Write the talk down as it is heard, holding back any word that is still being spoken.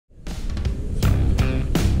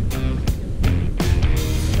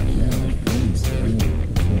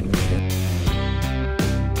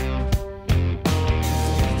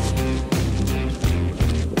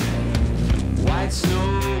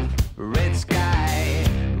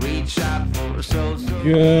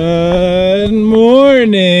Good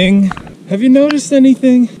morning. Have you noticed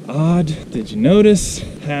anything odd? Did you notice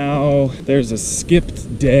how there's a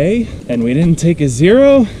skipped day and we didn't take a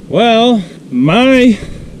 0? Well, my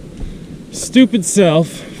stupid self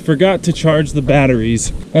forgot to charge the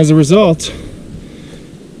batteries. As a result,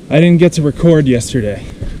 I didn't get to record yesterday.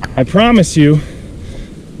 I promise you,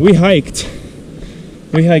 we hiked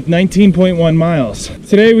 19.1 miles.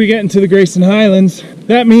 Today we get into the Grayson Highlands.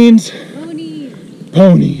 That means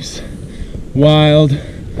ponies. Wild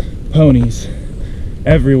ponies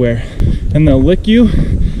everywhere. And they'll lick you,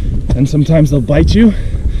 and sometimes they'll bite you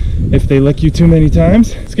if they lick you too many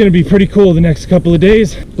times. It's gonna be pretty cool the next couple of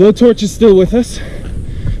days. Blowtorch is still with us.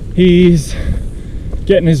 He's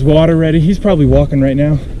getting his water ready. He's probably walking right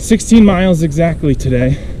now. 16 miles exactly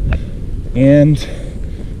today. And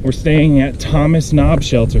we're staying at Thomas Knob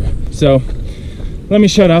Shelter. So let me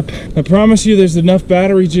shut up. I promise you there's enough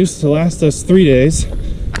battery juice to last us 3 days.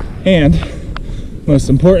 And most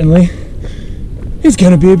importantly, it's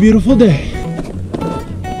gonna be a beautiful day.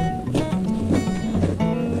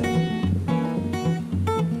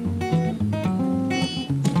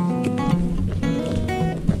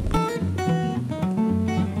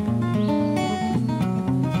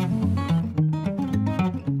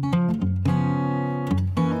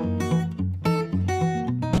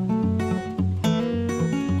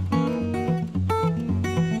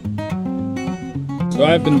 So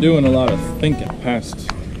I've been doing a lot of thinking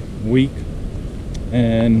past week,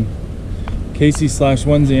 and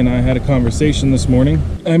Casey/Onesie and I had a conversation this morning.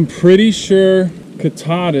 I'm pretty sure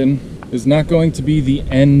Katahdin is not going to be the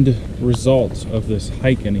end result of this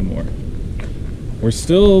hike anymore. We're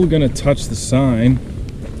still gonna touch the sign,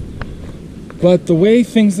 but the way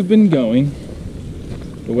things have been going,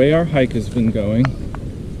 the way our hike has been going,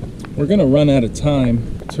 we're gonna run out of time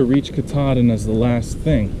to reach Katahdin as the last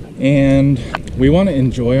thing. And we want to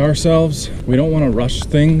enjoy ourselves. We don't want to rush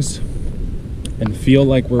things and feel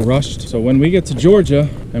like we're rushed. So when we get to Georgia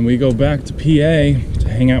and we go back to PA to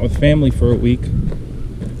hang out with family for a week,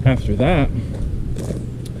 after that,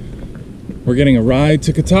 we're getting a ride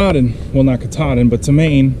to Katahdin. Well, not Katahdin, but to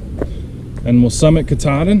Maine. And we'll summit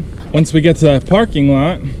Katahdin. Once we get to that parking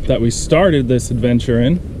lot that we started this adventure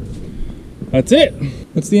in, that's it.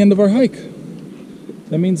 That's the end of our hike.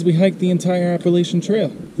 That means we hiked the entire Appalachian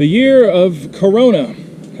Trail. The year of Corona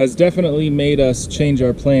has definitely made us change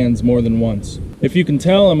our plans more than once. If you can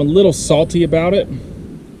tell, I'm a little salty about it,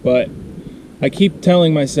 but I keep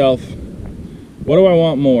telling myself, what do I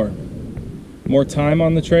want more? More time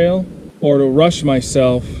on the trail, or to rush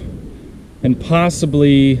myself and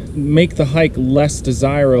possibly make the hike less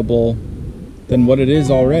desirable than what it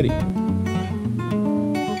is already?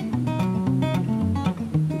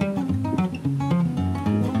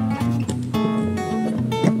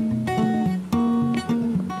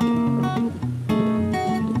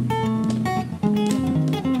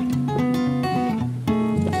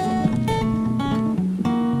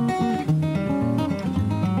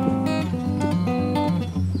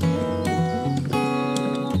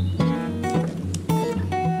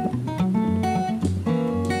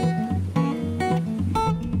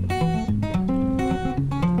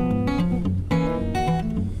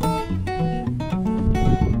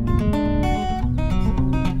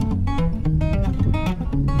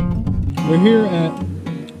 We're here at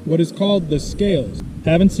what is called the Scales.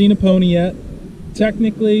 Haven't seen a pony yet.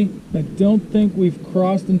 Technically, I don't think we've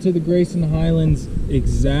crossed into the Grayson Highlands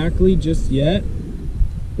exactly just yet,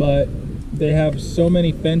 but they have so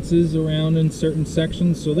many fences around in certain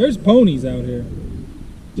sections, so there's ponies out here.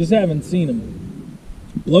 Just haven't seen them.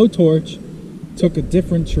 Blowtorch took a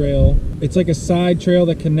different trail. It's like a side trail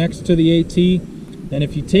that connects to the AT, and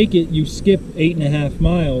if you take it, you skip 8.5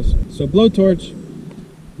 miles. So Blowtorch,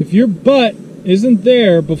 if your butt isn't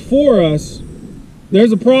there before us,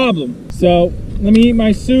 there's a problem. So let me eat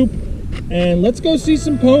my soup and let's go see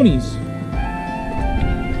some ponies.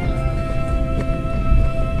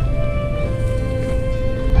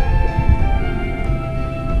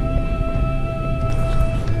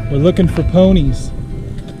 We're looking for ponies.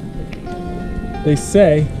 They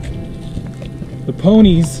say the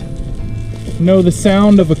ponies know the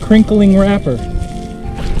sound of a crinkling wrapper.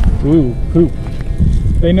 Ooh, poop.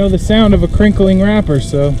 They know the sound of a crinkling wrapper,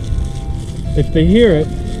 so if they hear it,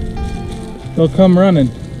 they'll come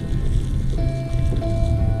running.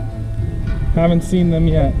 Haven't seen them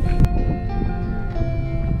yet.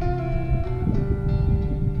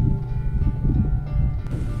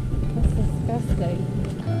 That's disgusting.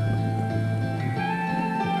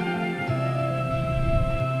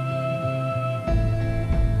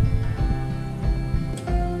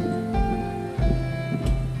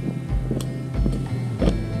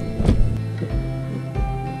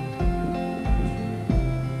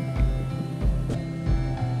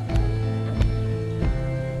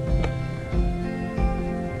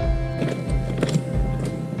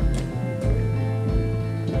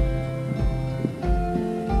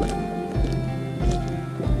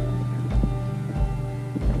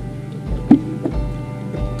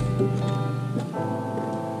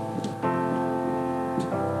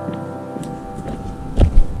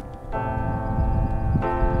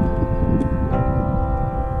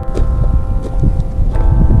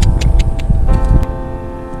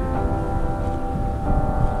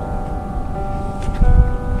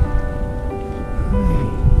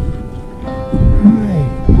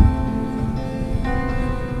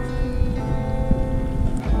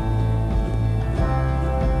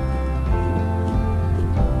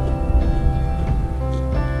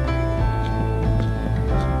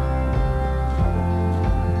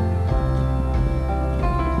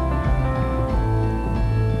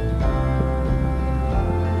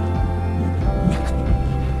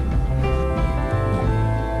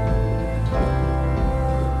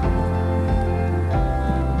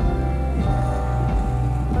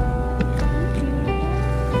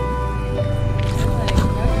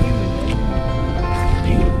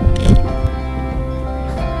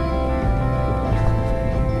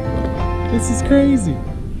 crazy.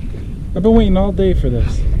 I've been waiting all day for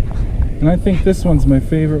this. And I think this one's my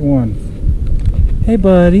favorite one. Hey,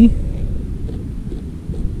 buddy.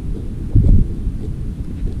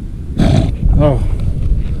 Oh,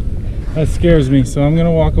 that scares me, so I'm gonna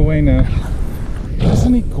walk away now.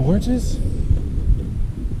 Isn't he gorgeous?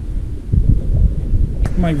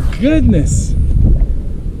 My goodness.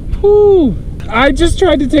 Whew. I just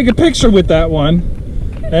tried to take a picture with that one,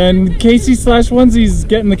 and Casey/Onesie's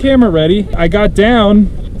getting the camera ready. I got down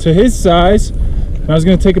to his size, and I was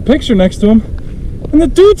gonna take a picture next to him, and the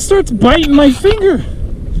dude starts biting my finger.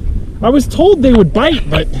 I was told they would bite,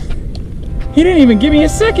 but he didn't even give me a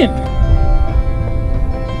second.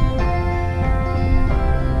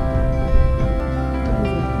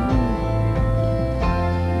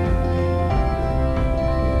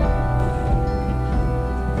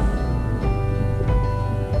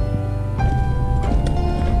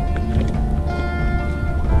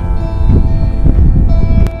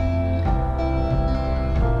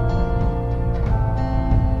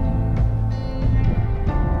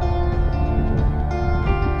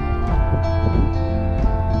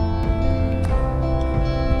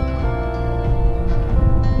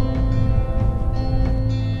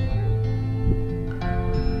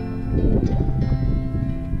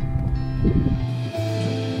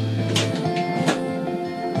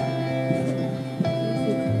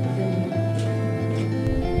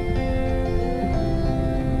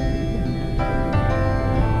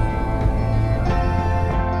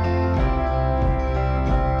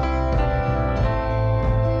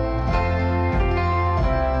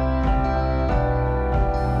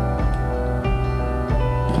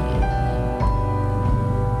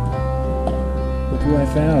 Who I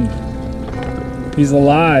found. He's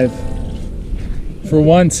alive. For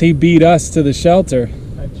once, he beat us to the shelter.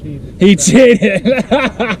 I cheated. He cheated.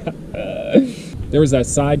 There was that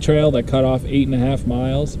side trail that cut off 8.5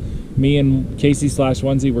 miles. Me and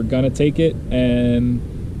Casey/Onesie were gonna take it, and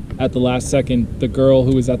at the last second, the girl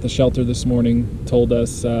who was at the shelter this morning told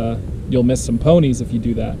us, you'll miss some ponies if you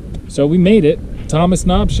do that. So we made it. Thomas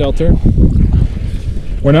Knob Shelter.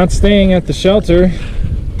 We're not staying at the shelter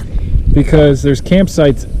because there's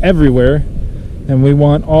campsites everywhere, and we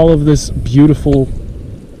want all of this beautiful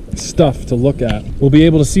stuff to look at. We'll be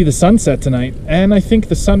able to see the sunset tonight, and I think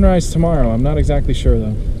the sunrise tomorrow. I'm not exactly sure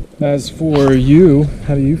though. As for you,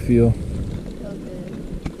 how do you feel? Feel good,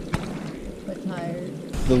 but tired.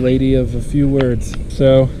 The lady of a few words.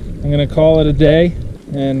 So I'm gonna call it a day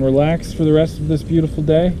and relax for the rest of this beautiful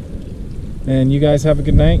day. And you guys have a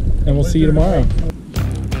good night, and we'll see you tomorrow.